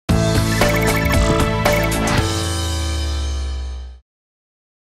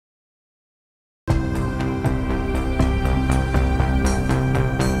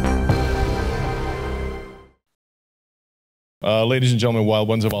Ladies and gentlemen, wild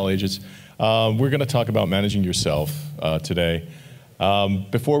ones of all ages, we're going to talk about managing yourself today.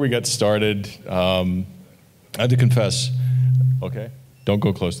 Before we get started, I have to confess, okay, don't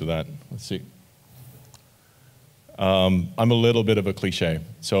go close to that. Let's see. I'm a little bit of a cliche.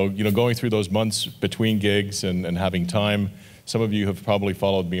 So, going through those months between gigs and having time, some of you have probably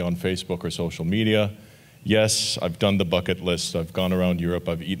followed me on Facebook or social media. Yes, I've done the bucket list. I've gone around Europe.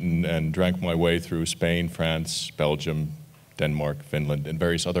 I've eaten and drank my way through Spain, France, Belgium, Denmark, Finland, and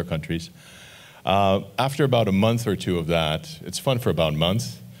various other countries. After about a month or two of that, it's fun for about a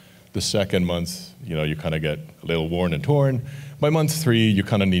month. The second month, you kind of get a little worn and torn. By month 3, you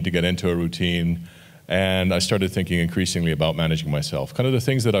kind of need to get into a routine. And I started thinking increasingly about managing myself. Kind of the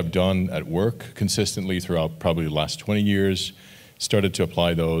things that I've done at work consistently throughout probably the last 20 years, started to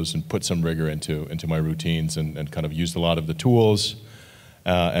apply those and put some rigor into my routines and kind of used a lot of the tools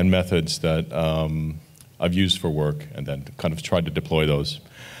and methods that I've used for work and then kind of tried to deploy those.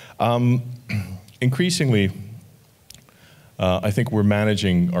 Increasingly, I think we're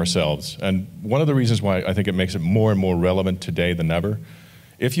managing ourselves. And one of the reasons why I think it makes it more and more relevant today than ever,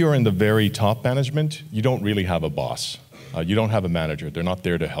 if you're in the very top management, you don't really have a boss. You don't have a manager. They're not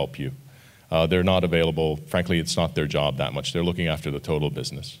there to help you. They're not available. Frankly, it's not their job that much. They're looking after the total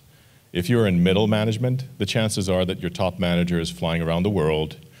business. If you're in middle management, the chances are that your top manager is flying around the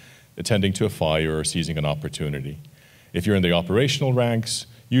world, attending to a fire or seizing an opportunity. If you're in the operational ranks,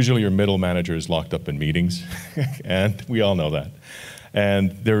 usually your middle manager is locked up in meetings, and we all know that.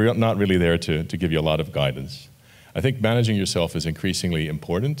 And they're not really there to give you a lot of guidance. I think managing yourself is increasingly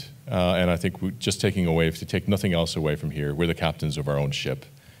important, and I think if you take nothing else away from here, we're the captains of our own ship,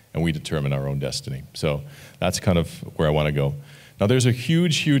 and we determine our own destiny. So that's kind of where I want to go. Now there's a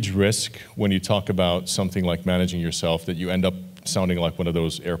huge, huge risk when you talk about something like managing yourself that you end up sounding like one of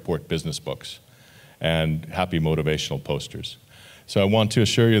those airport business books and happy motivational posters. So I want to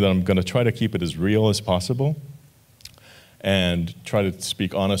assure you that I'm going to try to keep it as real as possible and try to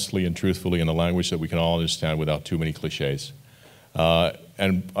speak honestly and truthfully in a language that we can all understand without too many cliches.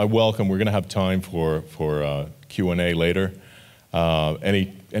 And we're going to have time for Q&A later.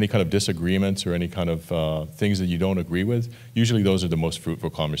 Any kind of disagreements or any kind of things that you don't agree with, usually those are the most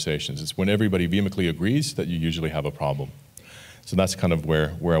fruitful conversations. It's when everybody vehemently agrees that you usually have a problem. So that's kind of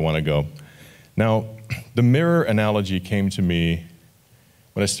where I want to go. Now, the mirror analogy came to me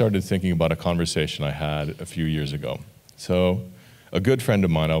when I started thinking about a conversation I had a few years ago. So a good friend of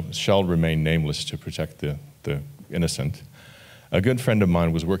mine, I shall remain nameless to protect the innocent, a good friend of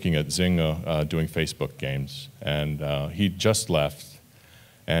mine was working at Zynga doing Facebook games, and he just left.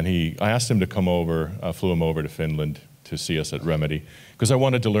 And I asked him to come over, flew him over to Finland to see us at Remedy, because I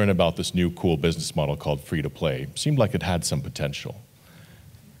wanted to learn about this new cool business model called free-to-play. Seemed like it had some potential.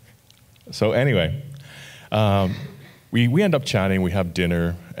 So anyway, we end up chatting, we have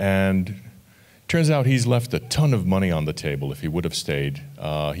dinner, and turns out he's left a ton of money on the table. If he would have stayed,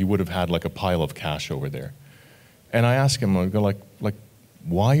 he would have had like a pile of cash over there. And I ask him, I go like,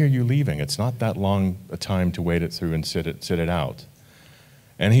 why are you leaving? It's not that long a time to wait it through and sit it out.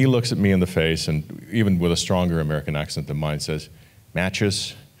 And he looks at me in the face, and even with a stronger American accent than mine, says,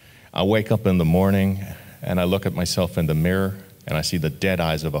 Matias, I wake up in the morning, and I look at myself in the mirror, and I see the dead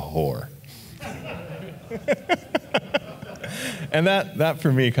eyes of a whore. And that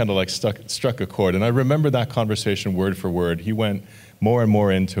for me kind of like struck a chord. And I remember that conversation word for word. He went more and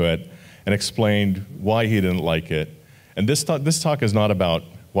more into it and explained why he didn't like it. And this talk is not about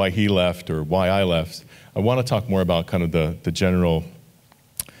why he left or why I left. I want to talk more about kind of the general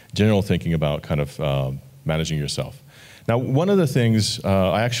thinking about kind of managing yourself. Now, one of the things,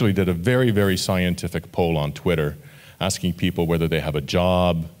 I actually did a very, very scientific poll on Twitter asking people whether they have a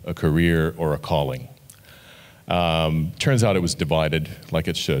job, a career, or a calling. Turns out it was divided like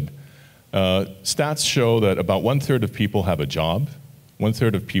it should. Stats show that about 1/3 of people have a job,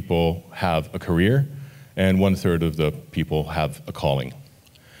 1/3 of people have a career, and 1/3 of the people have a calling.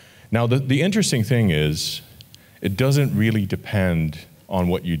 Now, the interesting thing is, it doesn't really depend on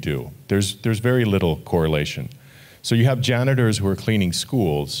what you do. There's very little correlation. So you have janitors who are cleaning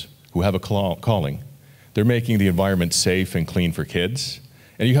schools who have a calling. They're making the environment safe and clean for kids.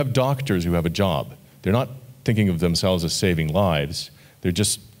 And you have doctors who have a job. They're not thinking of themselves as saving lives. They're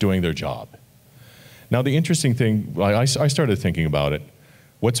just doing their job. Now, the interesting thing, I started thinking about it.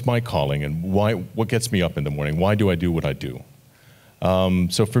 What's my calling, and what gets me up in the morning? Why do I do what I do?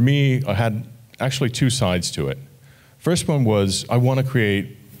 So for me, I had actually 2 sides to it. First one was, I want to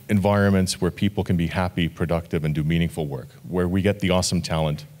create environments where people can be happy, productive, and do meaningful work, where we get the awesome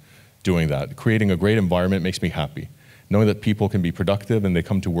talent doing that. Creating a great environment makes me happy. Knowing that people can be productive and they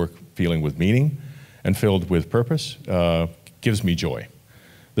come to work feeling with meaning and filled with purpose gives me joy.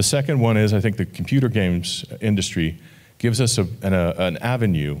 The second one is I think the computer games industry gives us an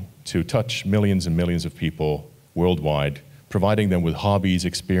avenue to touch millions and millions of people worldwide, providing them with hobbies,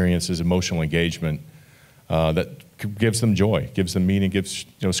 experiences, emotional engagement that gives them joy, gives them meaning, gives,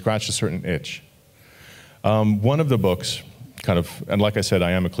 scratch a certain itch. One of the books, and like I said,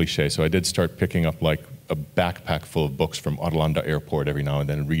 I am a cliche, so I did start picking up like a backpack full of books from Arlanda Airport every now and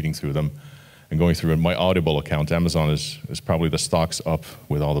then and reading through them and going through my Audible account. Amazon is probably the stocks up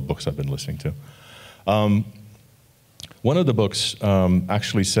with all the books I've been listening to. One of the books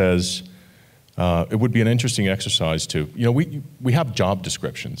actually says it would be an interesting exercise to, we have job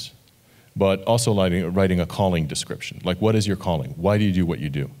descriptions, but also writing a calling description. Like, what is your calling? Why do you do what you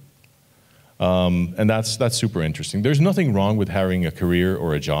do? And that's super interesting. There's nothing wrong with having a career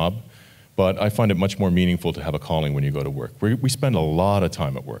or a job, but I find it much more meaningful to have a calling when you go to work. We spend a lot of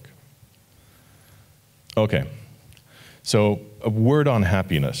time at work. Okay, so a word on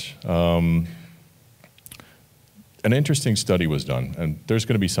happiness. An interesting study was done, and there's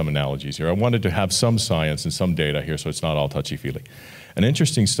going to be some analogies here. I wanted to have some science and some data here so it's not all touchy-feely. An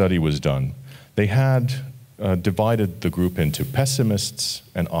interesting study was done. They had divided the group into pessimists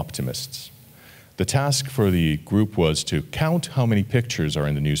and optimists. The task for the group was to count how many pictures are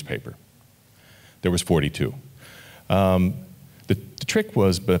in the newspaper. There was 42. The trick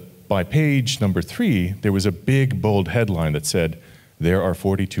was, but by page number 3, there was a big, bold headline that said, "There are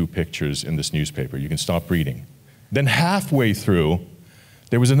 42 pictures in this newspaper. You can stop reading." Then halfway through,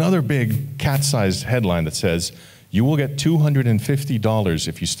 there was another big cat-sized headline that says, "You will get $250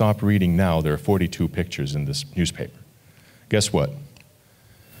 if you stop reading now. There are 42 pictures in this newspaper." Guess what?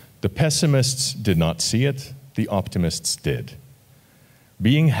 The pessimists did not see it. The optimists did.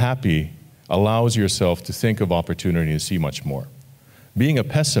 Being happy allows yourself to think of opportunity and see much more. Being a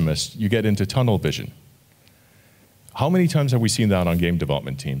pessimist, you get into tunnel vision. How many times have we seen that on game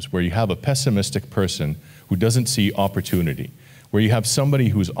development teams, where you have a pessimistic person who doesn't see opportunity, where you have somebody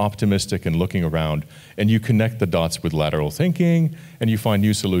who's optimistic and looking around, and you connect the dots with lateral thinking, and you find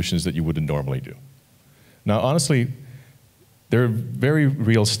new solutions that you wouldn't normally do. Now, honestly, there are very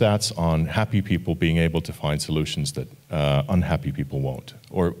real stats on happy people being able to find solutions that unhappy people won't,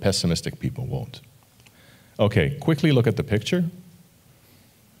 or pessimistic people won't. Okay, quickly look at the picture.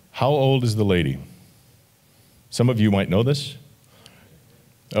 How old is the lady? Some of you might know this.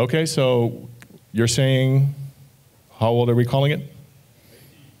 Okay, so you're saying, how old are we calling it?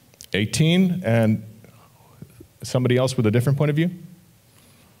 18, and somebody else with a different point of view?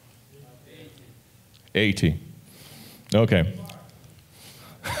 80. Okay.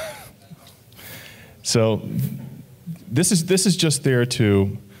 So this is just there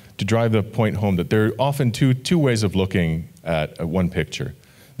to drive the point home that there are often two ways of looking at one picture.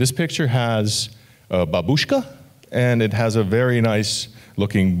 This picture has a babushka, and it has a very nice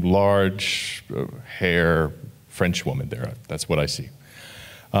looking large hair French woman there. That's what I see.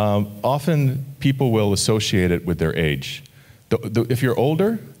 Often people will associate it with their age. If you're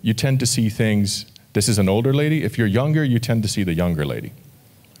older, you tend to see things, this is an older lady. If you're younger, you tend to see the younger lady.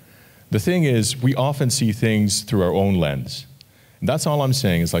 The thing is, we often see things through our own lens. And that's all I'm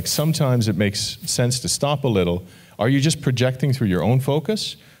saying, is like sometimes it makes sense to stop a little. Are you just projecting through your own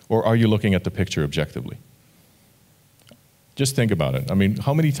focus, or are you looking at the picture objectively? Just think about it. I mean,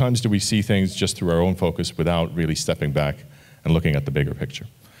 how many times do we see things just through our own focus without really stepping back and looking at the bigger picture?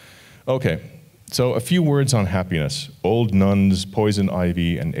 Okay, so a few words on happiness. Old nuns, poison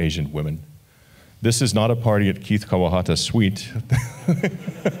ivy, and Asian women. This is not a party at Keith Kawahata's suite.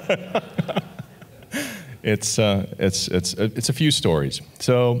 It's a few stories.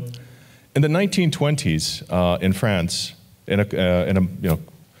 So, in the 1920s in France,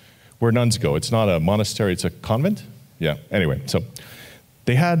 where nuns go, it's not a monastery, it's a convent. Yeah, anyway, so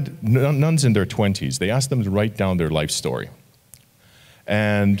they had nuns in their 20s. They asked them to write down their life story.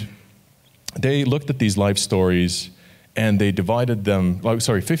 And they looked at these life stories and they divided them,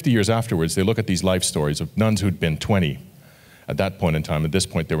 50 years afterwards, they look at these life stories of nuns who'd been 20 at that point in time. At this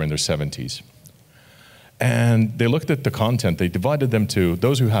point, they were in their 70s. And they looked at the content. They divided them to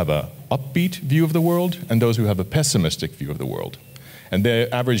those who have an upbeat view of the world and those who have a pessimistic view of the world. And their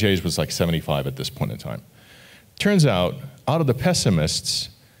average age was like 75 at this point in time. Turns out of the pessimists,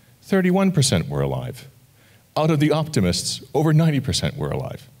 31% were alive. Out of the optimists, over 90% were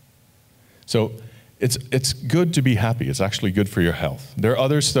alive. So it's good to be happy. It's actually good for your health. There are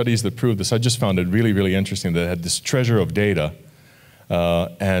other studies that prove this. I just found it really, really interesting that had this treasure of data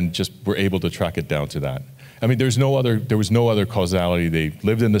and just were able to track it down to that. I mean, there was no other causality. They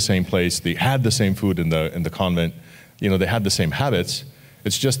lived in the same place. They had the same food in the convent. You know, they had the same habits.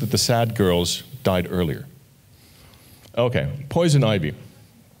 It's just that the sad girls died earlier. Okay, poison ivy.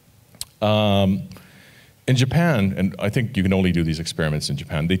 In Japan, and I think you can only do these experiments in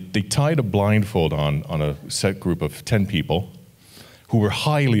Japan, they tied a blindfold on a set group of 10 people who were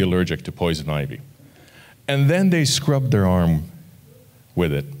highly allergic to poison ivy. And then they scrubbed their arm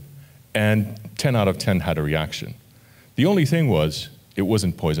with it, and 10 out of 10 had a reaction. The only thing was, it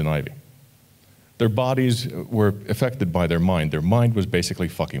wasn't poison ivy. Their bodies were affected by their mind. Their mind was basically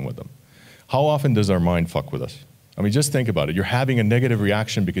fucking with them. How often does our mind fuck with us? I mean, just think about it. You're having a negative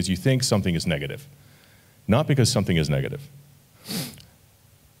reaction because you think something is negative, not because something is negative.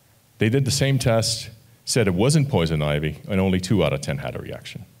 They did the same test, said it wasn't poison ivy, and only 2 out of 10 had a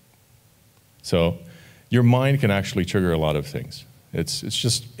reaction. So your mind can actually trigger a lot of things. It's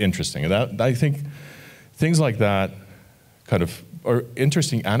just interesting. And I think things like that kind of are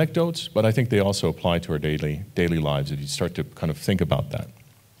interesting anecdotes, but I think they also apply to our daily lives if you start to kind of think about that.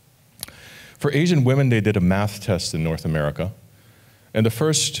 For Asian women, they did a math test in North America. And the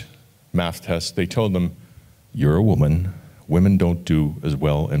first math test, they told them, you're a woman. Women don't do as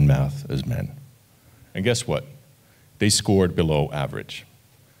well in math as men. And guess what? They scored below average.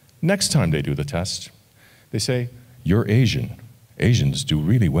 Next time they do the test, they say, you're Asian. Asians do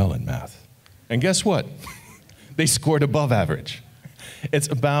really well in math. And guess what? They scored above average. It's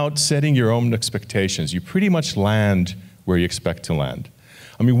about setting your own expectations. You pretty much land where you expect to land.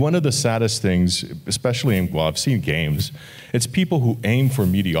 I mean, one of the saddest things, especially in, well, I've seen games, it's people who aim for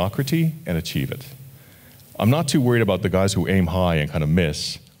mediocrity and achieve it. I'm not too worried about the guys who aim high and kind of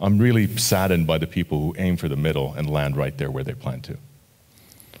miss. I'm really saddened by the people who aim for the middle and land right there where they plan to.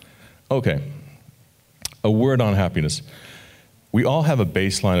 Okay, a word on happiness. We all have a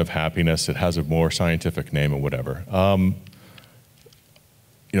baseline of happiness. It has a more scientific name or whatever.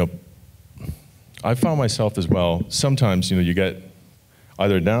 You know, I found myself as well, sometimes, you know, you get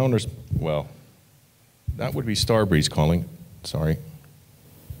either down or, well, that would be Starbreeze calling, sorry.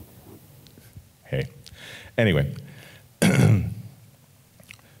 Hey. Anyway,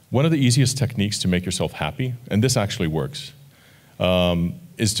 one of the easiest techniques to make yourself happy, and this actually works,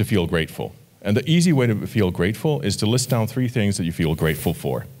 is to feel grateful. And the easy way to feel grateful is to list down 3 things that you feel grateful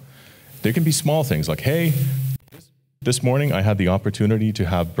for. There can be small things like, hey, this morning I had the opportunity to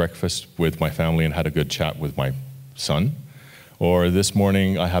have breakfast with my family and had a good chat with my son. Or this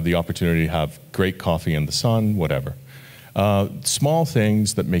morning I have the opportunity to have great coffee in the sun, whatever. Small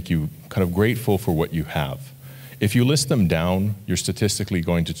things that make you kind of grateful for what you have. If you list them down, you're statistically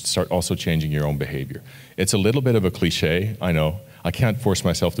going to start also changing your own behavior. It's a little bit of a cliche, I know. I can't force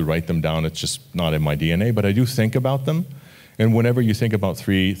myself to write them down, it's just not in my DNA, but I do think about them. And whenever you think about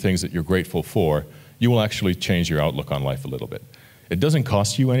 3 things that you're grateful for, you will actually change your outlook on life a little bit. It doesn't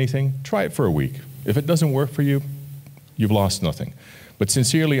cost you anything, try it for a week. If it doesn't work for you, you've lost nothing. But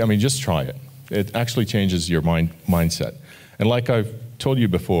sincerely, I mean, just try it. It actually changes your mindset. And like I've told you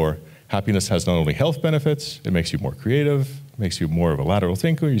before, happiness has not only health benefits, it makes you more creative, makes you more of a lateral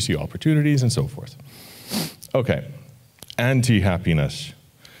thinker, you see opportunities and so forth. Okay, anti-happiness.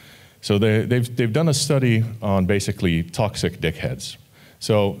 So they've done a study on basically toxic dickheads.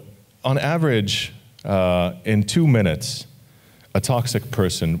 So on average, in 2 minutes, a toxic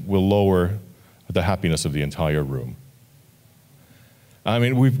person will lower the happiness of the entire room. I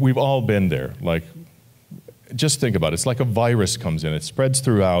mean, we've all been there. Like, just think about it. It's like a virus comes in, it spreads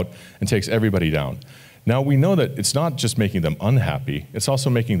throughout and takes everybody down. Now we know that it's not just making them unhappy, it's also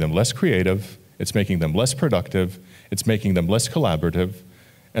making them less creative, it's making them less productive, it's making them less collaborative,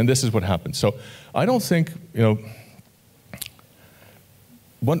 and this is what happens. So I don't think, you know,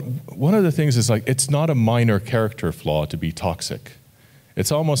 one of the things is like, it's not a minor character flaw to be toxic.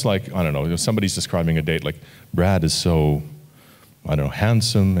 It's almost like, I don't know, if somebody's describing a date like, Brad is so, I don't know,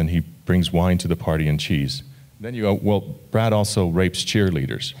 handsome, and he brings wine to the party and cheese. Then you go, well, Brad also rapes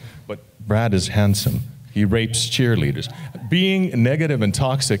cheerleaders. But Brad is handsome. He rapes cheerleaders. Being negative and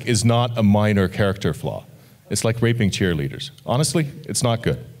toxic is not a minor character flaw. It's like raping cheerleaders. Honestly, it's not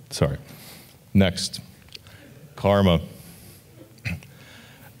good. Sorry. Next. Karma.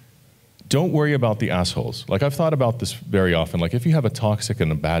 Don't worry about the assholes. Like, I've thought about this very often. Like, if you have a toxic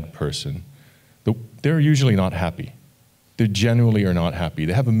and a bad person, they're usually not happy. They genuinely are not happy.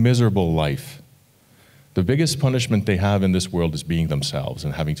 They have a miserable life. The biggest punishment they have in this world is being themselves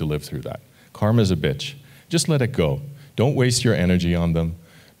and having to live through that. Karma's a bitch. Just let it go. Don't waste your energy on them.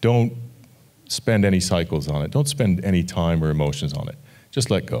 Don't spend any cycles on it. Don't spend any time or emotions on it.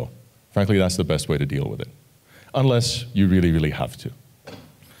 Just let go. Frankly, that's the best way to deal with it. Unless you really, really have to.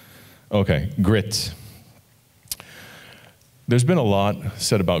 Okay, grit. There's been a lot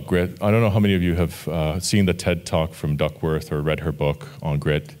said about grit. I don't know how many of you have seen the TED Talk from Duckworth or read her book on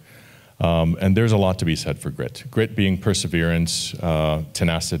grit. And there's a lot to be said for grit. Grit being perseverance,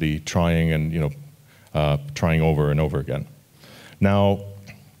 tenacity, trying and trying over and over again. Now,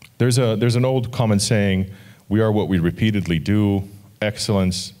 there's an old common saying, we are what we repeatedly do.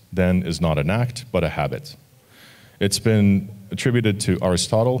 Excellence then is not an act, but a habit. It's been attributed to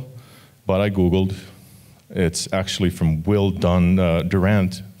Aristotle, but I Googled. It's actually from Will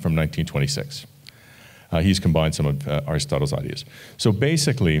Durant from 1926. He's combined some of Aristotle's ideas. So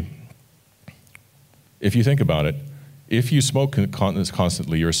basically, if you think about it, if you smoke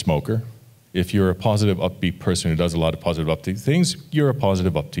constantly, you're a smoker. If you're a positive, upbeat person who does a lot of positive, upbeat things, you're a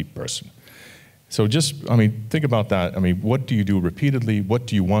positive, upbeat person. So just, think about that. What do you do repeatedly? What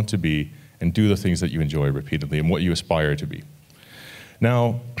do you want to be? And do the things that you enjoy repeatedly and what you aspire to be.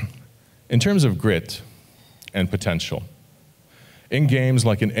 Now, in terms of grit and potential, in games,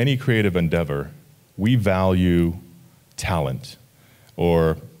 like in any creative endeavor, we value talent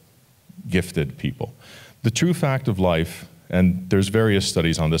or gifted people. The true fact of life, and there's various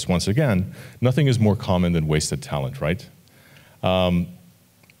studies on this once again, nothing is more common than wasted talent, right?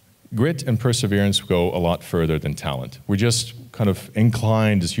 Grit and perseverance go a lot further than talent. We're just kind of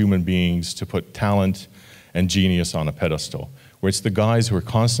inclined as human beings to put talent and genius on a pedestal, where it's the guys who are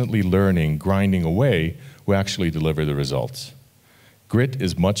constantly learning, grinding away, who actually deliver the results. Grit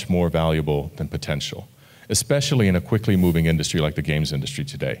is much more valuable than potential, especially in a quickly moving industry like the games industry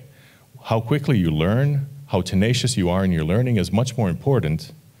today. How quickly you learn, how tenacious you are in your learning is much more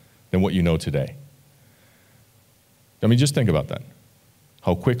important than what you know today. Just think about that.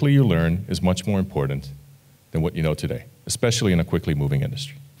 How quickly you learn is much more important than what you know today, especially in a quickly moving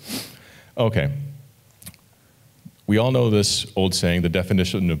industry. Okay. We all know this old saying, the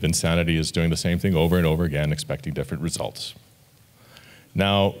definition of insanity is doing the same thing over and over again, expecting different results.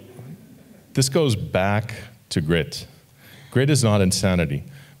 Now, this goes back to grit. Grit is not insanity.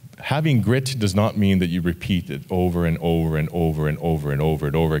 Having grit does not mean that you repeat it over and over and over and over and over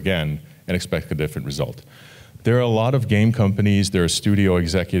and over again and expect a different result. There are a lot of game companies, there are studio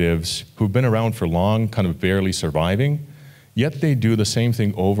executives who've been around for long, kind of barely surviving, yet they do the same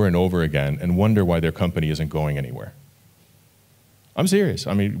thing over and over again and wonder why their company isn't going anywhere. I'm serious.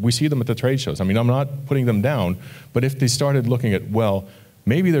 We see them at the trade shows. I'm not putting them down, but if they started looking at, well,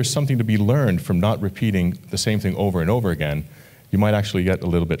 maybe there's something to be learned from not repeating the same thing over and over again, you might actually get a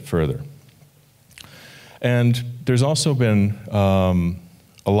little bit further. And there's also been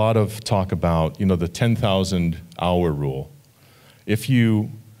a lot of talk about, the 10,000 hour rule. If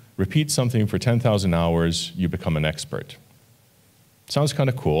you repeat something for 10,000 hours, you become an expert. Sounds kind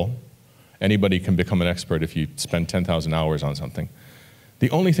of cool. Anybody can become an expert if you spend 10,000 hours on something. The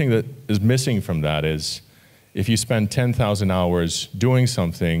only thing that is missing from that is if you spend 10,000 hours doing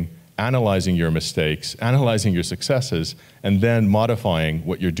something, analyzing your mistakes, analyzing your successes, and then modifying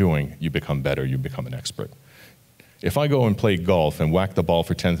what you're doing, you become better, you become an expert. If I go and play golf and whack the ball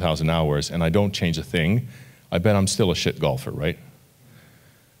for 10,000 hours and I don't change a thing, I bet I'm still a shit golfer, right?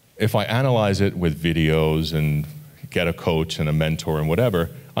 If I analyze it with videos and get a coach and a mentor and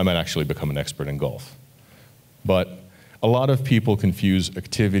whatever, I might actually become an expert in golf. But a lot of people confuse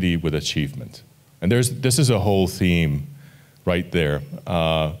activity with achievement. And this is a whole theme right there.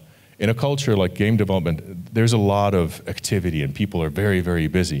 In a culture like game development, there's a lot of activity and people are very, very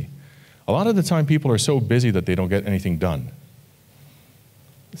busy. A lot of the time, people are so busy that they don't get anything done.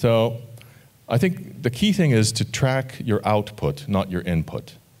 So I think the key thing is to track your output, not your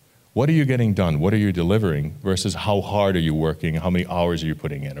input. What are you getting done? What are you delivering versus how hard are you working? How many hours are you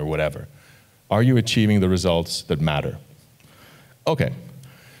putting in or whatever? Are you achieving the results that matter? Okay,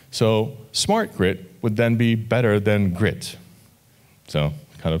 so smart grit would then be better than grit. So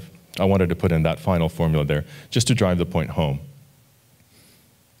I wanted to put in that final formula there just to drive the point home.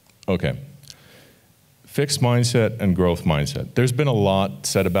 Okay, fixed mindset and growth mindset. There's been a lot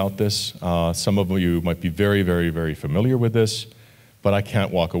said about this. Some of you might be very, very, very familiar with this, but I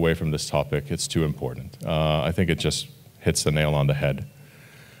can't walk away from this topic. It's too important. I think it just hits the nail on the head.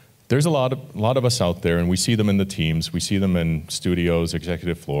 There's a lot of us out there, and we see them in the teams, we see them in studios,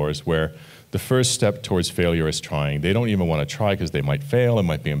 executive floors, where the first step towards failure is trying. They don't even want to try because they might fail, it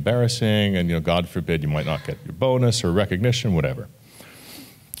might be embarrassing, and God forbid you might not get your bonus or recognition, whatever.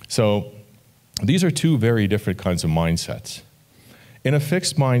 So these are two very different kinds of mindsets. In a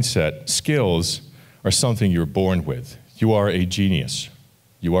fixed mindset, skills are something you're born with. You are a genius.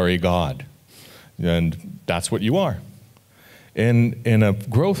 You are a god. And that's what you are. In a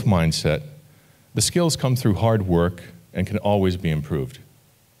growth mindset, the skills come through hard work and can always be improved.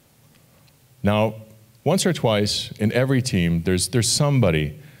 Now, once or twice in every team, there's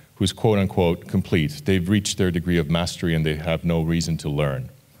somebody who's quote unquote complete. They've reached their degree of mastery and they have no reason to learn.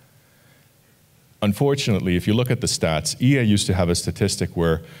 Unfortunately, if you look at the stats, EA used to have a statistic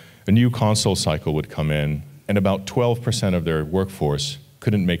where a new console cycle would come in, and about 12% of their workforce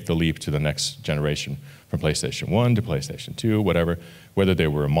couldn't make the leap to the next generation, from PlayStation 1 to PlayStation 2, whatever, whether they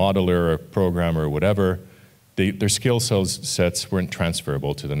were a modeler, a programmer, or whatever, their skill sets weren't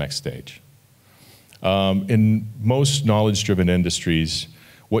transferable to the next stage. In most knowledge-driven industries,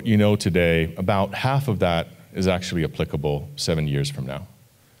 what you know today, about half of that is actually applicable 7 years from now.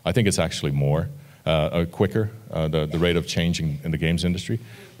 I think it's actually more, quicker, the rate of changing in the games industry.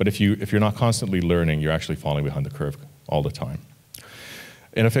 But if you're not constantly learning, you're actually falling behind the curve all the time.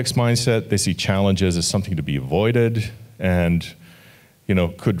 In a fixed mindset, they see challenges as something to be avoided and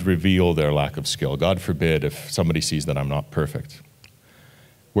could reveal their lack of skill. God forbid if somebody sees that I'm not perfect.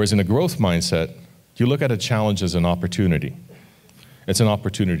 Whereas in a growth mindset, you look at a challenge as an opportunity. It's an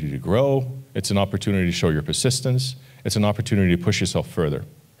opportunity to grow. It's an opportunity to show your persistence. It's an opportunity to push yourself further.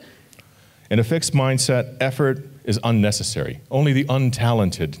 In a fixed mindset, effort is unnecessary. Only the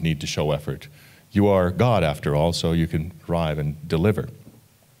untalented need to show effort. You are God, after all, so you can thrive and deliver.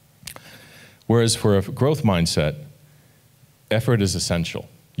 Whereas for a growth mindset, effort is essential.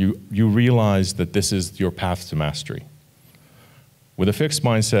 You realize that this is your path to mastery. With a fixed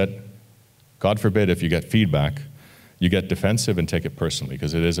mindset, God forbid if you get feedback, you get defensive and take it personally,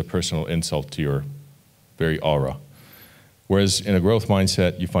 because it is a personal insult to your very aura. Whereas in a growth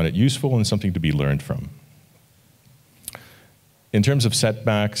mindset, you find it useful and something to be learned from. In terms of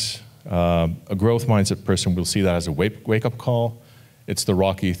setbacks, a growth mindset person will see that as a wake-up call. It's the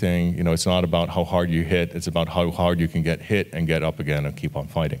Rocky thing, it's not about how hard you hit, it's about how hard you can get hit and get up again and keep on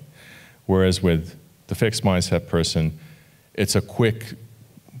fighting. Whereas with the fixed mindset person, it's a quick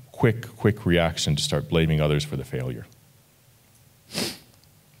reaction to start blaming others for the failure.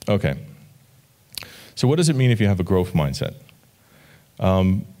 Okay. So what does it mean if you have a growth mindset?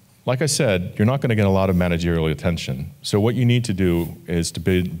 Like I said, you're not going to get a lot of managerial attention. So what you need to do is to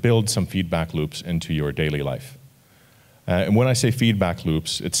build some feedback loops into your daily life. And when I say feedback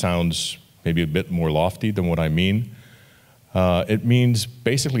loops, it sounds maybe a bit more lofty than what I mean. It means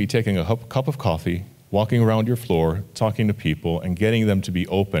basically taking a cup of coffee, walking around your floor, talking to people, and getting them to be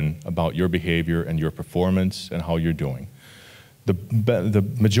open about your behavior and your performance and how you're doing. The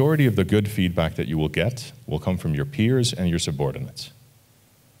majority of the good feedback that you will get will come from your peers and your subordinates.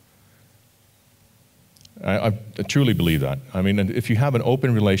 I truly believe that. I mean, if you have an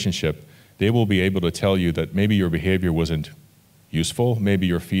open relationship, they will be able to tell you that maybe your behavior wasn't useful, maybe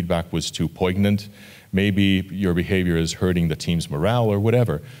your feedback was too poignant, maybe your behavior is hurting the team's morale or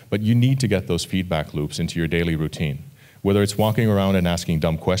whatever, but you need to get those feedback loops into your daily routine. Whether it's walking around and asking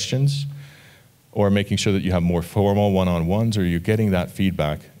dumb questions, or making sure that you have more formal one-on-ones, or you're getting that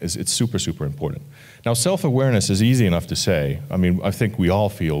feedback, it's super, super important. Now, self-awareness is easy enough to say. I mean, I think we all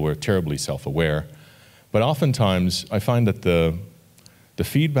feel we're terribly self-aware, but oftentimes I find that the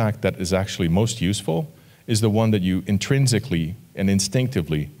feedback that is actually most useful is the one that you intrinsically and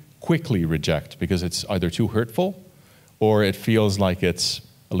instinctively quickly reject because it's either too hurtful or it feels like it's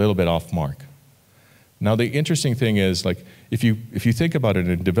a little bit off mark. Now, the interesting thing is, like, if you think about it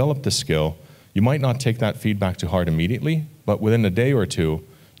and develop the skill, you might not take that feedback to heart immediately, but within a day or two,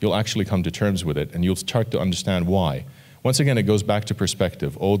 you'll actually come to terms with it and you'll start to understand why. Once again, it goes back to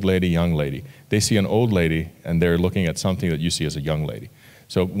perspective, old lady, young lady. They see an old lady and they're looking at something that you see as a young lady.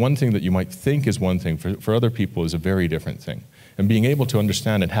 So one thing that you might think is one thing, for other people is a very different thing. And being able to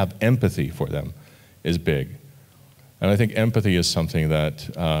understand and have empathy for them is big. And I think empathy is something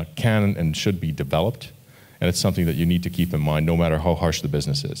that can and should be developed, and it's something that you need to keep in mind no matter how harsh the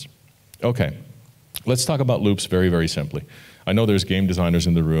business is. Okay, let's talk about loops very, very simply. I know there's game designers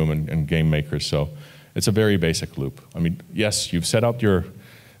in the room and game makers, so it's a very basic loop. I mean, yes, you've set up your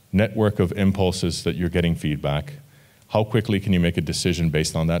network of impulses that you're getting feedback. How quickly can you make a decision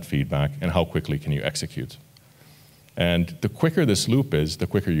based on that feedback, and how quickly can you execute? And the quicker this loop is, the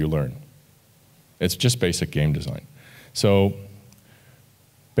quicker you learn. It's just basic game design. So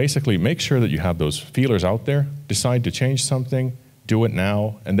basically, make sure that you have those feelers out there, decide to change something, do it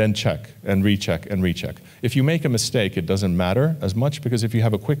now, and then check and recheck and recheck. If you make a mistake, it doesn't matter as much, because if you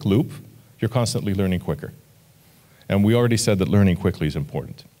have a quick loop, you're constantly learning quicker. And we already said that learning quickly is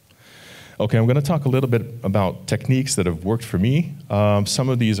important. Okay, I'm going to talk a little bit about techniques that have worked for me. Some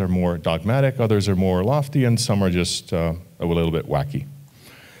of these are more dogmatic, others are more lofty, and some are just a little bit wacky.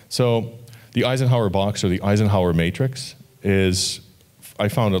 So the Eisenhower box, or the Eisenhower matrix, is, I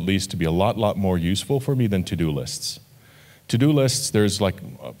found at least, to be a lot more useful for me than to-do lists. To-do lists, there's like,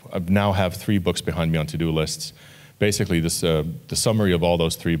 I now have 3 books behind me on to-do lists. Basically, this, the summary of all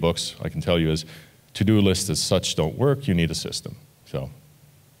those 3 books, I can tell you, is to-do lists as such don't work, you need a system. So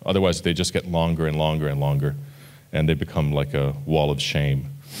Otherwise, they just get longer and longer and longer, and they become like a wall of shame.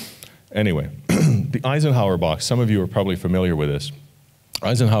 Anyway, the Eisenhower box, some of you are probably familiar with this.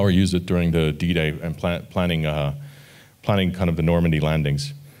 Eisenhower used it during the D-Day and planning kind of the Normandy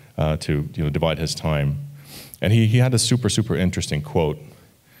landings to divide his time. And he had a super interesting quote.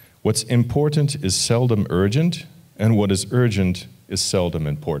 What's important is seldom urgent, and what is urgent is seldom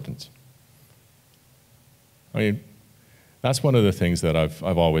important. I mean, that's one of the things that I've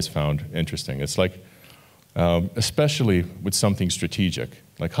always found interesting. It's like, especially with something strategic.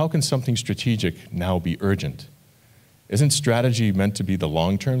 Like, how can something strategic now be urgent? Isn't strategy meant to be the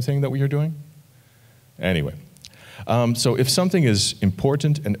long-term thing that we are doing? Anyway, so if something is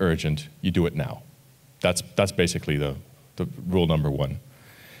important and urgent, you do it now. That's basically the rule number one.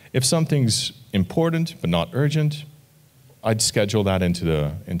 If something's important but not urgent, I'd schedule that into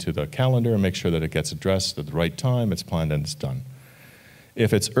the calendar and make sure that it gets addressed at the right time, it's planned and it's done.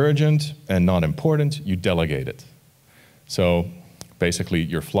 If it's urgent and not important, you delegate it. So basically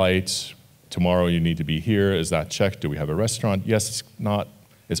your flights, tomorrow you need to be here, is that checked? Do we have a restaurant? Yes,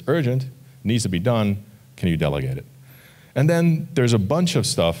 it's urgent, needs to be done, can you delegate it? And then there's a bunch of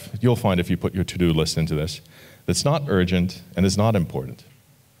stuff you'll find if you put your to-do list into this that's not urgent and is not important.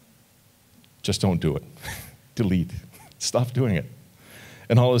 Just don't do it. Delete. Stop doing it.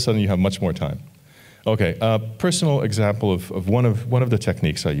 And all of a sudden you have much more time. Okay, a personal example of one of the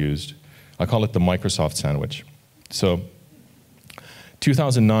techniques I used. I call it the Microsoft sandwich. So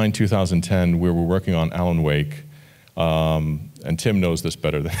 2009, 2010, we were working on Alan Wake, and Tim knows this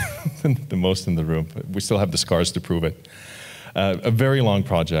better than most in the room, but we still have the scars to prove it. A very long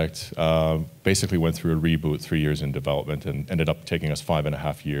project, basically went through a reboot, 3 years in development, and ended up taking us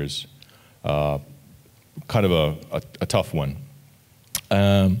 5.5 years. Kind of a tough one.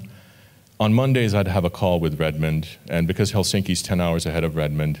 On Mondays, I'd have a call with Redmond, and because Helsinki's 10 hours ahead of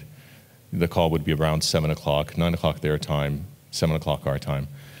Redmond, the call would be around 7 o'clock, 9 o'clock their time, 7 o'clock our time.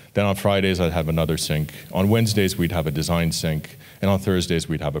 Then on Fridays, I'd have another sync. On Wednesdays, we'd have a design sync, and on Thursdays,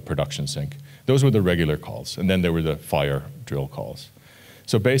 we'd have a production sync. Those were the regular calls, and then there were the fire drill calls.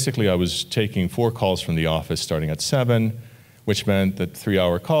 So basically, I was taking 4 calls from the office starting at 7, which meant that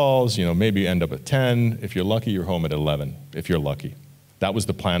 3-hour calls, maybe end up at 10. If you're lucky, you're home at 11, if you're lucky. That was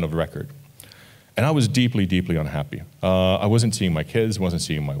the plan of record. And I was deeply unhappy. I wasn't seeing my kids, wasn't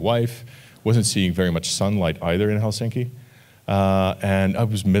seeing my wife, wasn't seeing very much sunlight either in Helsinki, and I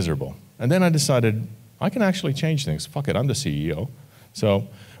was miserable. And then I decided, I can actually change things. Fuck it, I'm the CEO. So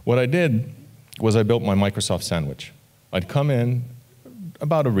what I did was I built my Microsoft sandwich. I'd come in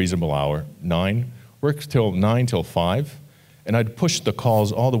about a reasonable hour, 9, work till 9 till 5, and I'd push the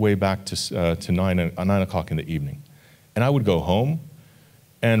calls all the way back to 9 o'clock in the evening. And I would go home,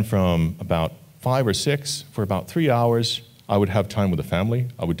 and from about 5 or 6, for about 3 hours, I would have time with the family.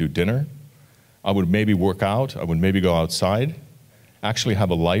 I would do dinner. I would maybe work out. I would maybe go outside, actually have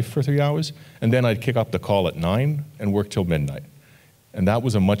a life for 3 hours, and then I'd kick up the call at 9 and work till midnight. And that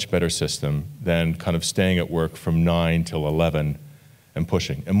was a much better system than kind of staying at work from 9 till 11 and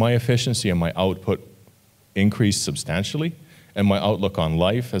pushing. And my efficiency and my output increased substantially, and my outlook on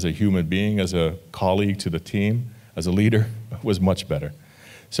life as a human being, as a colleague to the team, as a leader, was much better.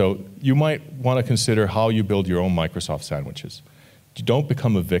 So you might want to consider how you build your own Microsoft sandwiches. Don't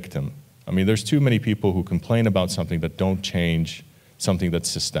become a victim. I mean, there's too many people who complain about something that don't change something that's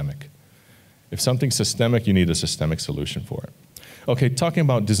systemic. If something's systemic, you need a systemic solution for it. Okay, talking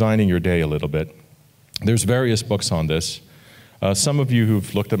about designing your day a little bit. There's various books on this. Some of you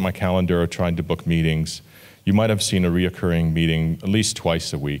who've looked at my calendar or tried to book meetings, you might have seen a reoccurring meeting at least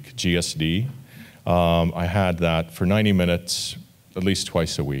twice a week, GSD. I had that for 90 minutes, at least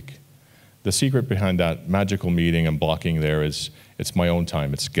twice a week. The secret behind that magical meeting and blocking there is it's my own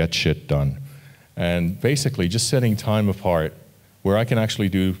time. It's get shit done. And basically just setting time apart where I can actually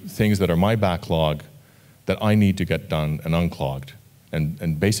do things that are my backlog that I need to get done and unclogged.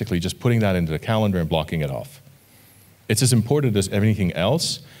 And basically just putting that into the calendar and blocking it off. It's as important as anything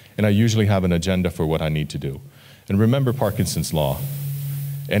else, and I usually have an agenda for what I need to do. And remember Parkinson's law.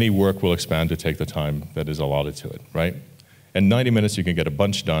 Any work will expand to take the time that is allotted to it, right? In 90 minutes, you can get a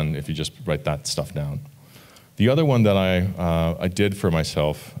bunch done if you just write that stuff down. The other one that I did for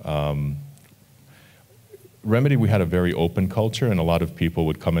myself, Remedy, we had a very open culture, and a lot of people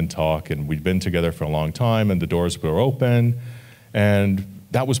would come and talk, and we'd been together for a long time, and the doors were open, and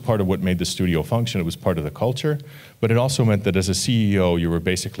that was part of what made the studio function. It was part of the culture, but it also meant that as a CEO, you were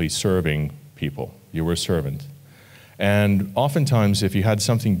basically serving people. You were a servant. And oftentimes, if you had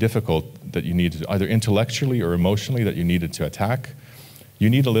something difficult that you needed, either intellectually or emotionally, that you needed to attack, you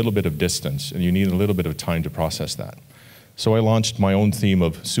need a little bit of distance, and you need a little bit of time to process that. So I launched my own theme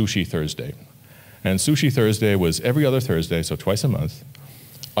of Sushi Thursday. And Sushi Thursday was every other Thursday, so twice a month.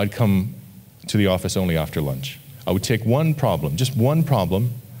 I'd come to the office only after lunch. I would take one problem, just one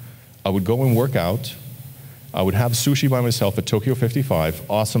problem. I would go and work out. I would have sushi by myself at Tokyo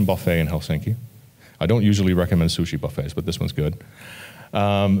 55, awesome buffet in Helsinki. I don't usually recommend sushi buffets, but this one's good.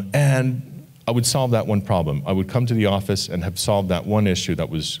 And I would solve that one problem. I would come to the office and have solved that one issue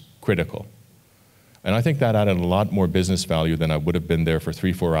that was critical. And I think that added a lot more business value than I would have been there for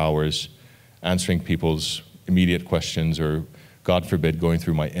 3-4 hours answering people's immediate questions or, God forbid, going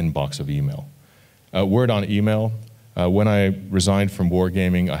through my inbox of email. Word on email, when I resigned from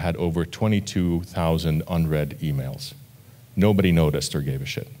wargaming, I had over 22,000 unread emails. Nobody noticed or gave a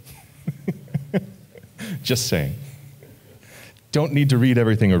shit. Just saying. Don't need to read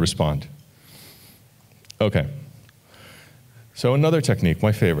everything or respond. Okay. So another technique,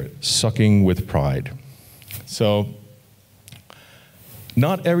 my favorite, sucking with pride. So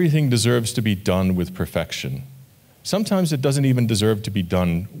not everything deserves to be done with perfection. Sometimes it doesn't even deserve to be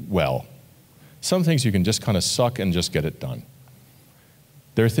done well. Some things you can just kind of suck and just get it done.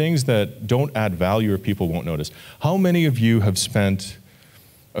 There are things that don't add value or people won't notice. How many of you have spent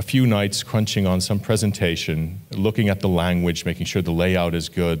a few nights crunching on some presentation, looking at the language, making sure the layout is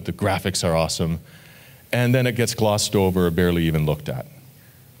good, the graphics are awesome, and then it gets glossed over or barely even looked at?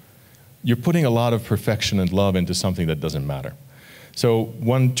 You're putting a lot of perfection and love into something that doesn't matter. So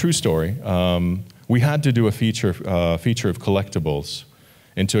one true story, we had to do a feature of collectibles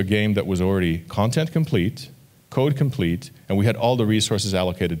into a game that was already content complete, code complete, and we had all the resources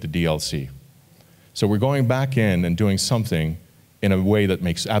allocated to DLC. So we're going back in and doing something in a way that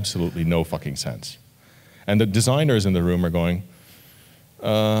makes absolutely no fucking sense. And the designers in the room are going,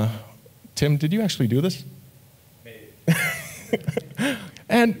 Tim, did you actually do this? Maybe.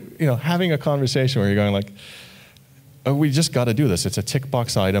 And having a conversation where you're going like, oh, we just got to do this. It's a tick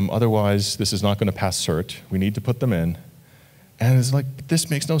box item. Otherwise, this is not going to pass cert. We need to put them in. And it's like, this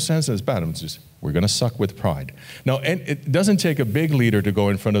makes no sense and it's bad. We're going to suck with pride. Now, and it doesn't take a big leader to go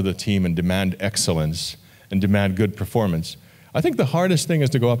in front of the team and demand excellence and demand good performance. I think the hardest thing is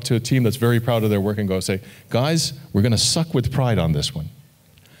to go up to a team that's very proud of their work and go say, guys, we're going to suck with pride on this one.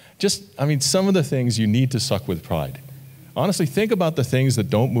 Some of the things you need to suck with pride. Honestly, think about the things that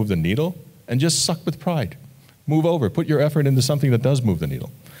don't move the needle and just suck with pride. Move over, put your effort into something that does move the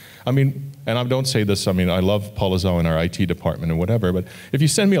needle. And I don't say this, I love Paul Azzo in our IT department and whatever, but if you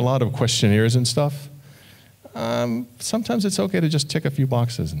send me a lot of questionnaires and stuff, sometimes it's okay to just tick a few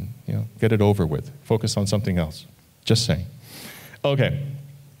boxes and get it over with. Focus on something else. Just saying. Okay,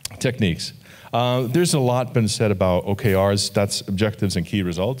 techniques. There's a lot been said about OKRs, that's objectives and key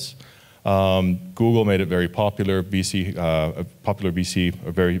results. Google made it very popular. A popular VC,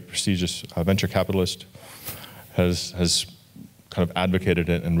 a very prestigious venture capitalist, has kind of advocated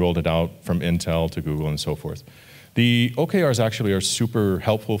it and rolled it out from Intel to Google and so forth. The OKRs actually are super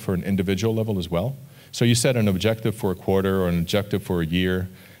helpful for an individual level as well. So you set an objective for a quarter or an objective for a year,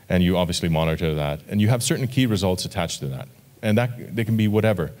 and you obviously monitor that. And you have certain key results attached to that. And they can be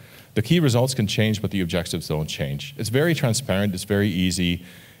whatever. The key results can change, but the objectives don't change. It's very transparent, it's very easy.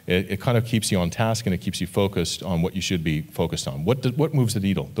 It kind of keeps you on task and it keeps you focused on what you should be focused on. What moves the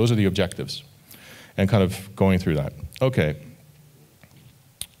needle? Those are the objectives. And kind of going through that. Okay.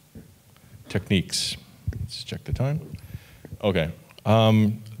 Techniques. Let's check the time. Okay.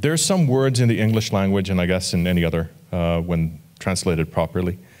 There's some words in the English language, and I guess in any other, when translated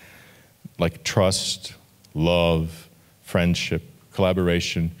properly, like trust, love, friendship,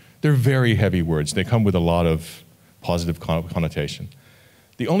 collaboration. They're very heavy words. They come with a lot of positive connotation.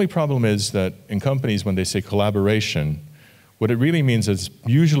 The only problem is that in companies, when they say collaboration, what it really means is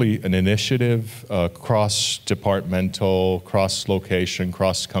usually an initiative, cross-departmental, cross-location,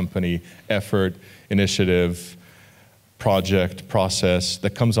 cross-company effort, initiative, project, process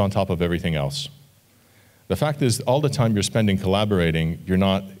that comes on top of everything else. The fact is, all the time you're spending collaborating, you're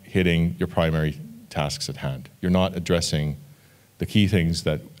not hitting your primary tasks at hand. You're not addressing the key things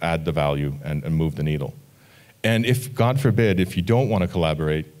that add the value and move the needle. And if, God forbid, if you don't want to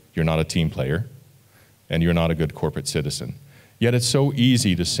collaborate, you're not a team player, and you're not a good corporate citizen. Yet it's so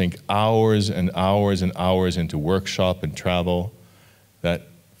easy to sink hours and hours and hours into workshop and travel that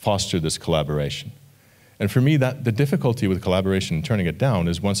foster this collaboration. And for me, the difficulty with collaboration and turning it down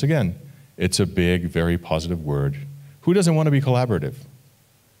is, once again, it's a big, very positive word. Who doesn't want to be collaborative?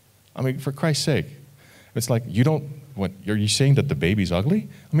 For Christ's sake. It's like, are you saying that the baby's ugly?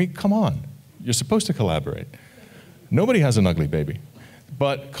 Come on. You're supposed to collaborate. Nobody has an ugly baby.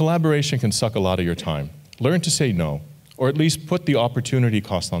 But collaboration can suck a lot of your time. Learn to say no, or at least put the opportunity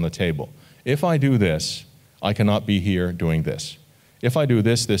cost on the table. If I do this, I cannot be here doing this. If I do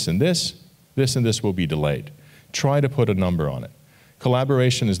this, this, and this, this and this will be delayed. Try to put a number on it.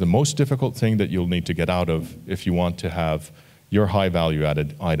 Collaboration is the most difficult thing that you'll need to get out of if you want to have your high value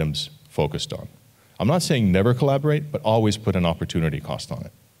added items focused on. I'm not saying never collaborate, but always put an opportunity cost on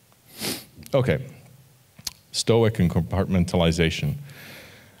it. Okay, stoic and compartmentalization.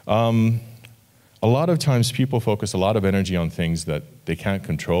 A lot of times people focus a lot of energy on things that they can't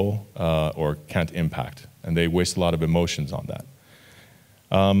control or can't impact, and they waste a lot of emotions on that.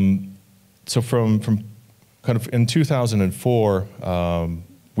 So from kind of in 2004,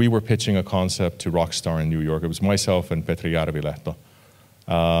 we were pitching a concept to Rockstar in New York. It was myself and Petri Järvilehto.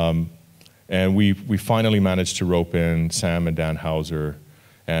 And we finally managed to rope in Sam and Dan Hauser,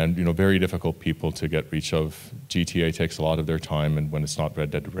 and very difficult people to get reach of. GTA takes a lot of their time, and when it's not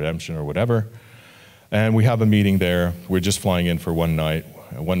Red Dead Redemption or whatever. And we have a meeting there. We're just flying in for one night,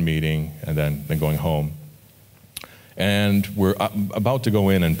 one meeting, and then going home. And we're about to go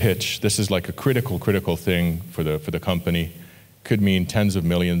in and pitch. This is like a critical thing for the company. Could mean tens of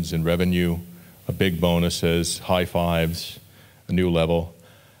millions in revenue, big bonuses, high fives, a new level.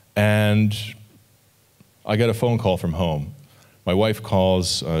 And I get a phone call from home. My wife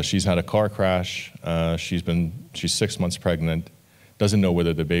calls, she's had a car crash, she's 6 months pregnant, doesn't know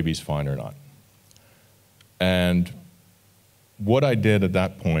whether the baby's fine or not. And what I did at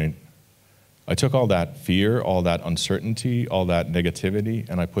that point, I took all that fear, all that uncertainty, all that negativity,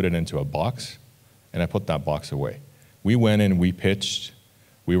 and I put it into a box, and I put that box away. We went in, we pitched,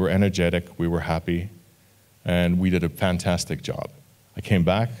 we were energetic, we were happy, and we did a fantastic job. I came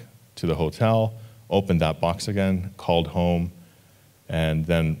back to the hotel, opened that box again, called home, and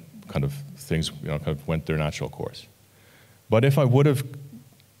then kind of things kind of went their natural course. But if I would have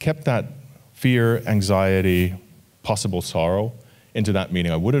kept that fear, anxiety, possible sorrow into that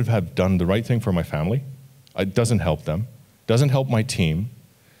meeting, I would have done the right thing for my family. It doesn't help them, doesn't help my team,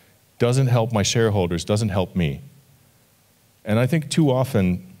 doesn't help my shareholders, doesn't help me. And I think too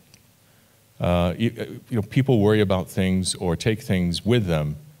often, people worry about things or take things with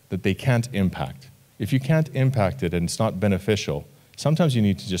them that they can't impact. If you can't impact it and it's not beneficial, sometimes you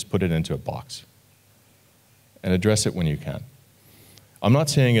need to just put it into a box and address it when you can. I'm not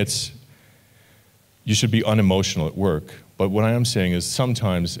saying you should be unemotional at work, but what I am saying is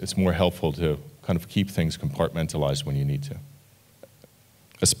sometimes it's more helpful to kind of keep things compartmentalized when you need to,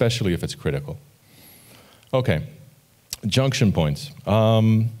 especially if it's critical. Okay, junction points.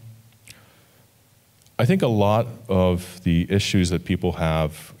 I think a lot of the issues that people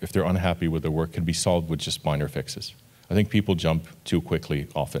have, if they're unhappy with their work, can be solved with just minor fixes. I think people jump too quickly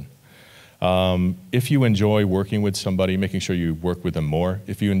often. If you enjoy working with somebody, making sure you work with them more.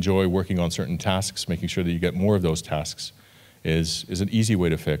 If you enjoy working on certain tasks, making sure that you get more of those tasks is an easy way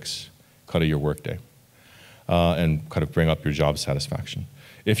to fix kind of your workday and kind of bring up your job satisfaction.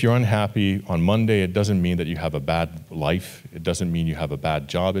 If you're unhappy on Monday, it doesn't mean that you have a bad life. It doesn't mean you have a bad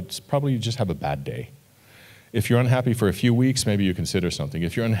job. It's probably you just have a bad day. If you're unhappy for a few weeks, maybe you consider something.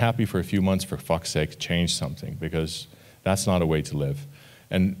 If you're unhappy for a few months, for fuck's sake, change something, because that's not a way to live.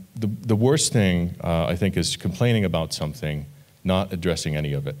 And the worst thing, I think, is complaining about something, not addressing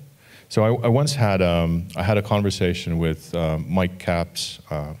any of it. So I once had, I had a conversation with Mike Capps,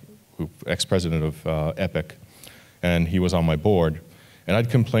 ex-president of Epic, and he was on my board. And I'd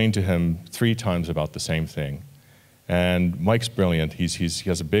complained to him 3 times about the same thing. And Mike's brilliant. He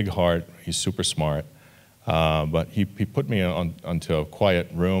has a big heart. He's super smart. But he put me onto a quiet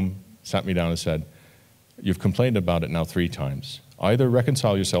room, sat me down and said, "You've complained about it now 3 times. Either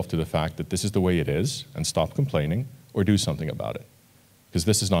reconcile yourself to the fact that this is the way it is and stop complaining, or do something about it, because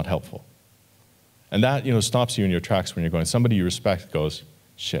this is not helpful." And that stops you in your tracks when you're going, somebody you respect goes,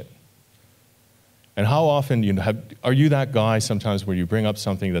 shit. And how often are you that guy sometimes where you bring up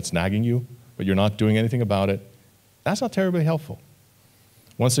something that's nagging you, but you're not doing anything about it? That's not terribly helpful.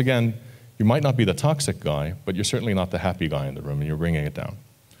 Once again, you might not be the toxic guy, but you're certainly not the happy guy in the room, and you're bringing it down.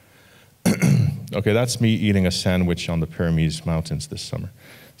 Okay, that's me eating a sandwich on the Pyrenees Mountains this summer.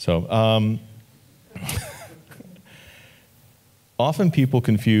 So, often people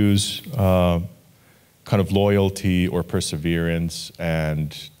confuse kind of loyalty or perseverance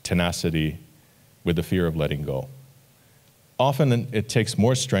and tenacity with the fear of letting go. Often it takes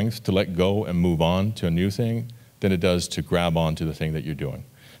more strength to let go and move on to a new thing than it does to grab onto the thing that you're doing.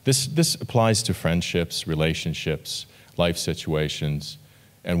 This applies to friendships, relationships, life situations,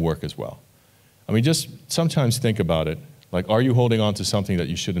 and work as well. I mean, just sometimes think about it, like, are you holding on to something that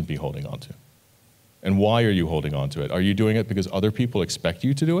you shouldn't be holding on to? And why are you holding on to it? Are you doing it because other people expect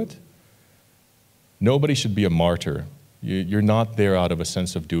you to do it? Nobody should be a martyr. You're not there out of a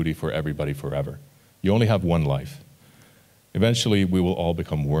sense of duty for everybody forever. You only have one life. Eventually, we will all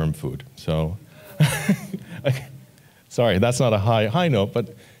become worm food. So, sorry, that's not a high note,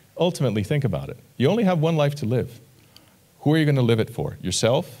 but ultimately, think about it. You only have one life to live. Who are you going to live it for?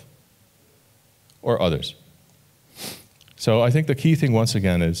 Yourself or others? So I think the key thing, once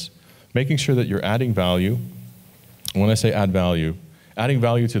again, is making sure that you're adding value. When I say add value, adding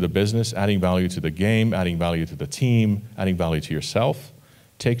value to the business, adding value to the game, adding value to the team, adding value to yourself.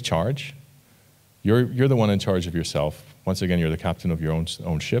 Take charge. You're the one in charge of yourself. Once again, you're the captain of your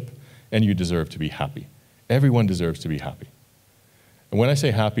own ship, and you deserve to be happy. Everyone deserves to be happy. And when I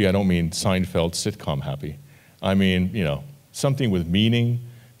say happy, I don't mean Seinfeld sitcom happy. I mean, you know, something with meaning,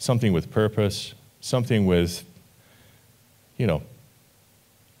 something with purpose, something with, you know,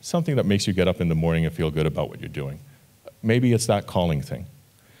 something that makes you get up in the morning and feel good about what you're doing. Maybe it's that calling thing.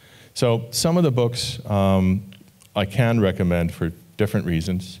 So some of the books I can recommend for different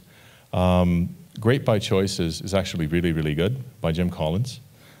reasons. Great by Choice is actually really, really good, by Jim Collins.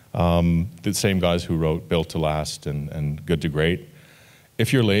 The same guys who wrote Built to Last and Good to Great.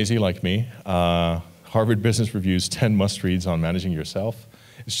 If you're lazy like me, Harvard Business Review's 10 must-reads on managing yourself.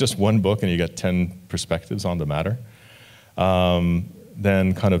 It's just one book and you get 10 perspectives on the matter.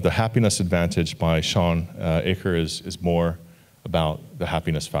 Then kind of The Happiness Advantage by Sean Aker is more about the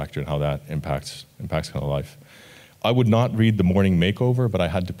happiness factor and how that impacts kind of life. I would not read The Morning Makeover, but I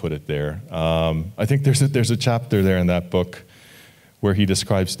had to put it there. I think there's a chapter there in that book where he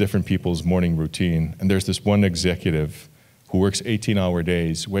describes different people's morning routine. And there's this one executive who works 18-hour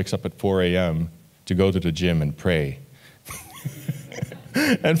days, wakes up at 4 a.m. to go to the gym and pray.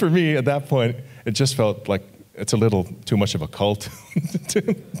 And for me, at that point, it just felt like it's a little too much of a cult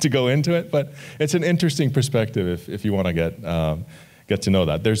to go into it. But it's an interesting perspective if you want to get to know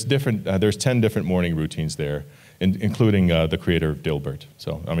that. There's 10 different morning routines there, including the creator of Dilbert.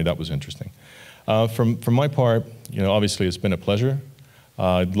 So, I mean, that was interesting. From my part, you know, obviously it's been a pleasure.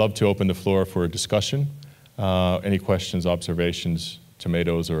 I'd love to open the floor for a discussion. Any questions, observations,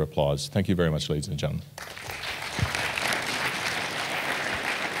 tomatoes, or applause? Thank you very much, ladies and gentlemen.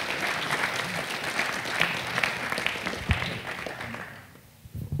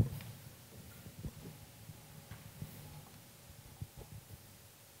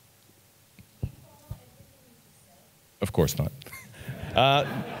 Of course not.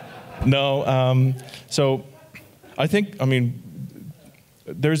 No. So I think, I mean,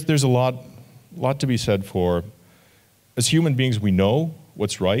 there's a lot to be said for, as human beings, we know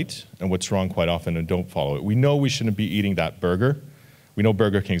what's right and what's wrong quite often and don't follow it. We know we shouldn't be eating that burger. We know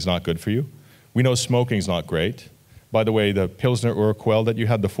Burger King's not good for you. We know smoking's not great. By the way, the Pilsner Urquell that you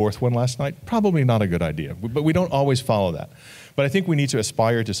had, the fourth one last night, probably not a good idea. But we don't always follow that. But I think we need to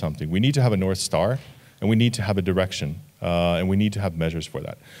aspire to something. We need to have a North Star, and we need to have a direction, and we need to have measures for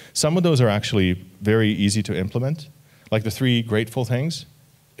that. Some of those are actually very easy to implement, like the 3 grateful things.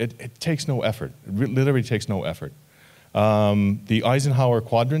 It takes no effort. It literally takes no effort. The Eisenhower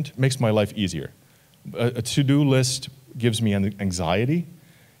quadrant makes my life easier. A to-do list gives me anxiety.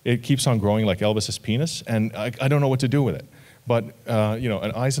 It keeps on growing like Elvis's penis, and I don't know what to do with it. But you know,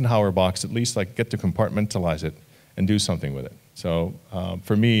 an Eisenhower box, at least I get to compartmentalize it and do something with it. So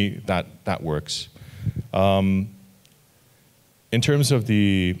for me, that works. In terms of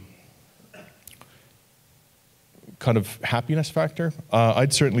the kind of happiness factor,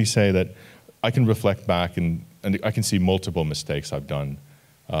 I'd certainly say that I can reflect back and I can see multiple mistakes I've done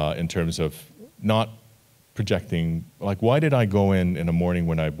in terms of not projecting, like, why did I go in a morning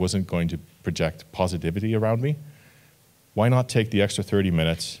when I wasn't going to project positivity around me? Why not take the extra 30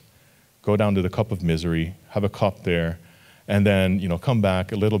 minutes, go down to the cup of misery, have a cup there, and then, you know, come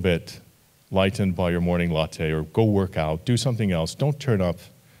back a little bit lightened by your morning latte, or go work out, do something else. Don't turn up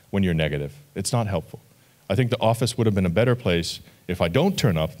when you're negative. It's not helpful. I think the office would have been a better place if I don't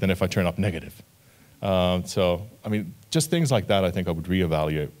turn up than if I turn up negative. So, I mean, just things like that, I think I would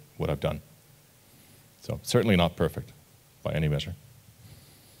reevaluate what I've done. So, certainly not perfect by any measure.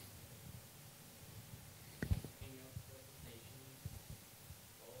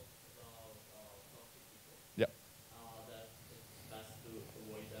 Yeah. That it's best to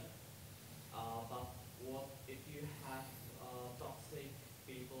avoid them. But what if you have toxic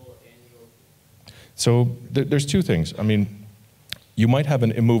people in your team? So, there's 2 things. I mean, you might have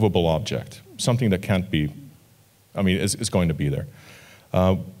an immovable object, something that can't be, I mean, is going to be there.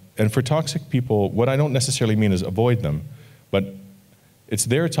 And for toxic people, what I don't necessarily mean is avoid them, but it's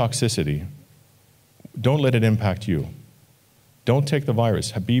their toxicity. Don't let it impact you. Don't take the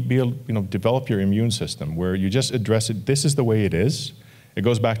virus. Develop your immune system where you just address it. This is the way it is. It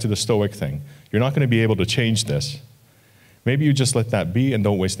goes back to the Stoic thing. You're not going to be able to change this. Maybe you just let that be and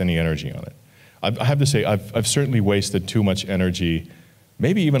don't waste any energy on it. I have to say, I've certainly wasted too much energy,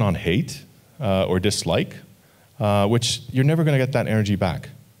 maybe even on hate or dislike, which you're never going to get that energy back.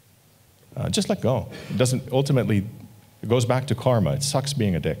 Just let go. It doesn't, ultimately, it goes back to karma. It sucks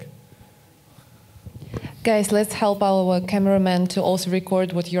being a dick. Guys, let's help our cameraman to also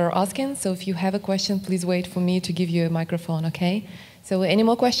record what you're asking. So if you have a question, please wait for me to give you a microphone, okay? So any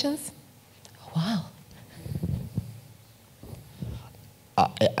more questions? Wow.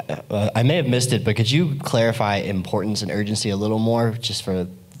 I may have missed it, but could you clarify importance and urgency a little more, just for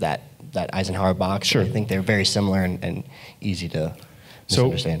that Eisenhower box? Sure. I think they're very similar and easy to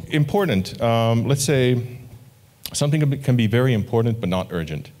misunderstand. So important, let's say something can be very important but not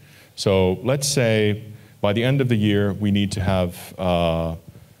urgent. So let's say by the end of the year we need to have, I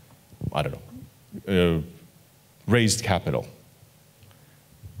don't know, raised capital.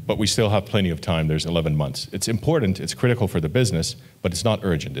 But we still have plenty of time. There's 11 months. It's important, it's critical for the business, but it's not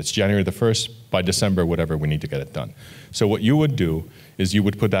urgent. It's January the 1st, by December, whatever, we need to get it done. So what you would do is you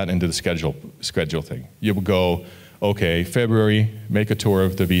would put that into the schedule thing. You would go, okay, February, make a tour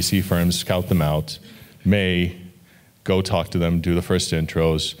of the VC firms, scout them out. May, go talk to them, do the first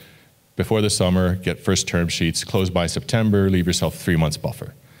intros. Before the summer, get first term sheets, close by September, leave yourself 3 months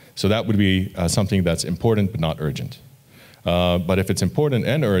buffer. So that would be something that's important but not urgent. But if it's important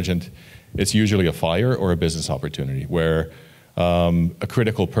and urgent, it's usually a fire or a business opportunity where a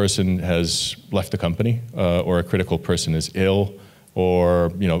critical person has left the company or a critical person is ill, or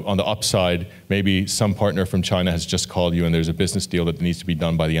on the upside, maybe some partner from China has just called you and there's a business deal that needs to be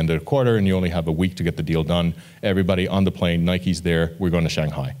done by the end of the quarter and you only have a week to get the deal done. Everybody on the plane, Nike's there, we're going to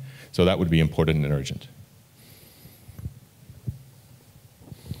Shanghai. So that would be important and urgent.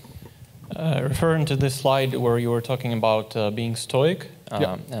 Referring to this slide where you were talking about being stoic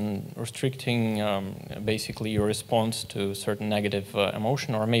Yeah. and restricting basically your response to certain negative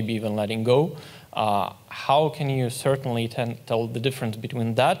emotion, or maybe even letting go, how can you certainly tell the difference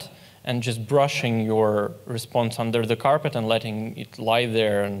between that and just brushing your response under the carpet and letting it lie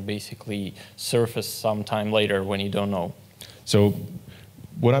there and basically surface sometime later when you don't know? So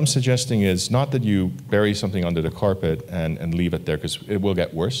what I'm suggesting is not that you bury something under the carpet and leave it there, because it will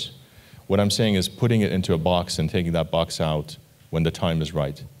get worse. What I'm saying is putting it into a box and taking that box out when the time is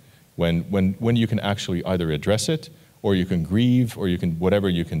right. When you can actually either address it, or you can grieve, or you can, whatever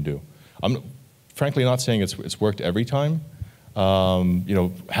you can do. I'm frankly not saying it's worked every time.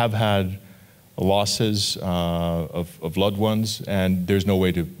 Have had losses of loved ones, and there's no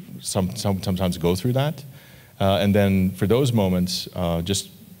way to sometimes go through that. And then for those moments,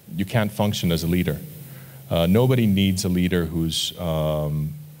 you can't function as a leader. Nobody needs a leader who's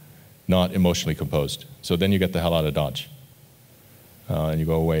not emotionally composed. So then you get the hell out of Dodge. And you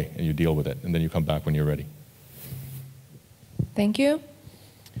go away and you deal with it. And then you come back when you're ready. Thank you.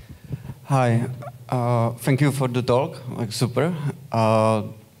 Hi. Thank you for the talk. Like, super.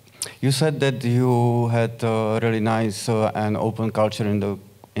 You said that you had a really nice and open culture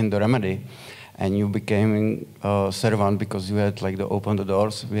in the Remedy. And you became a servant because you had like open the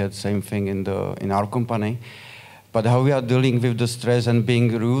doors. We had same thing in our company. But how we are dealing with the stress and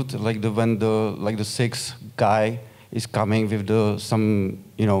being rude, when the sixth guy is coming with the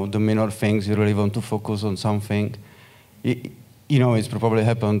minor things, you really want to focus on something. It's probably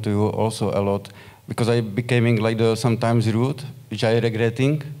happened to you also a lot, because I became sometimes rude, which I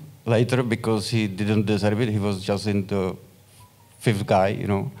regretting later because he didn't deserve it. He was just in the fifth guy,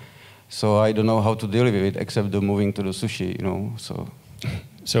 So I don't know how to deal with it except the moving to the sushi,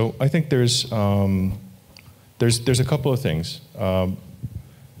 So I think there's a couple of things.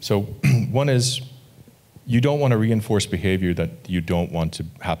 So one is you don't want to reinforce behavior that you don't want to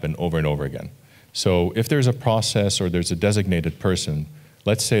happen over and over again. So if there's a process or there's a designated person,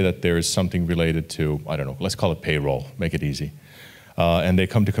 let's say that there is something related to, I don't know, let's call it payroll, make it easy. And they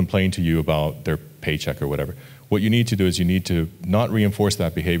come to complain to you about their paycheck or whatever. What you need to do is you need to not reinforce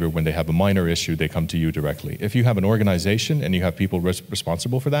that behavior when they have a minor issue, they come to you directly. If you have an organization and you have people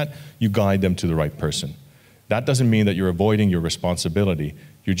responsible for that, you guide them to the right person. That doesn't mean that you're avoiding your responsibility.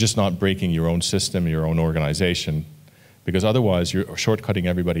 You're just not breaking your own system, your own organization, because otherwise you're shortcutting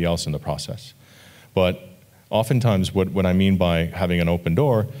everybody else in the process. But oftentimes what I mean by having an open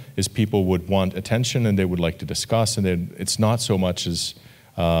door is people would want attention and they would like to discuss, and it's not so much as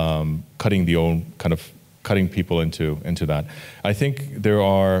cutting people into that. I think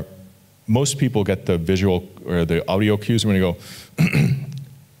most people get the visual or the audio cues when you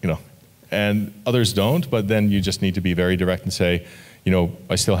go, and others don't, but then you just need to be very direct and say,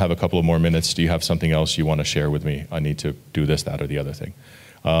 I still have a couple of more minutes. Do you have something else you want to share with me? I need to do this, that, or the other thing.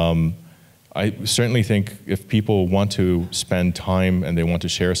 I certainly think if people want to spend time and they want to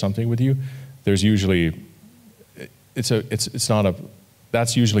share something with you, there's usually, it's not a,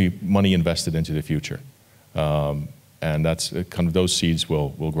 that's usually money invested into the future. And that's kind of, those seeds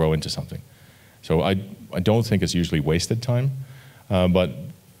will grow into something. So I don't think it's usually wasted time, but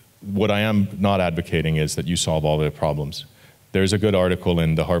what I am not advocating is that you solve all their problems. There's a good article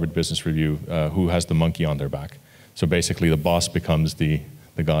in the Harvard Business Review, who has the monkey on their back. So basically the boss becomes the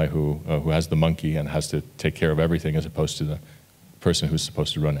guy who has the monkey and has to take care of everything as opposed to the person who's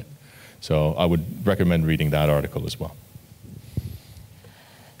supposed to run it. So I would recommend reading that article as well.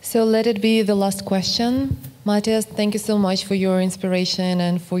 So let it be the last question. Matias, thank you so much for your inspiration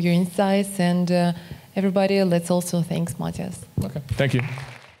and for your insights. And everybody, let's also thank Matias. Okay, thank you.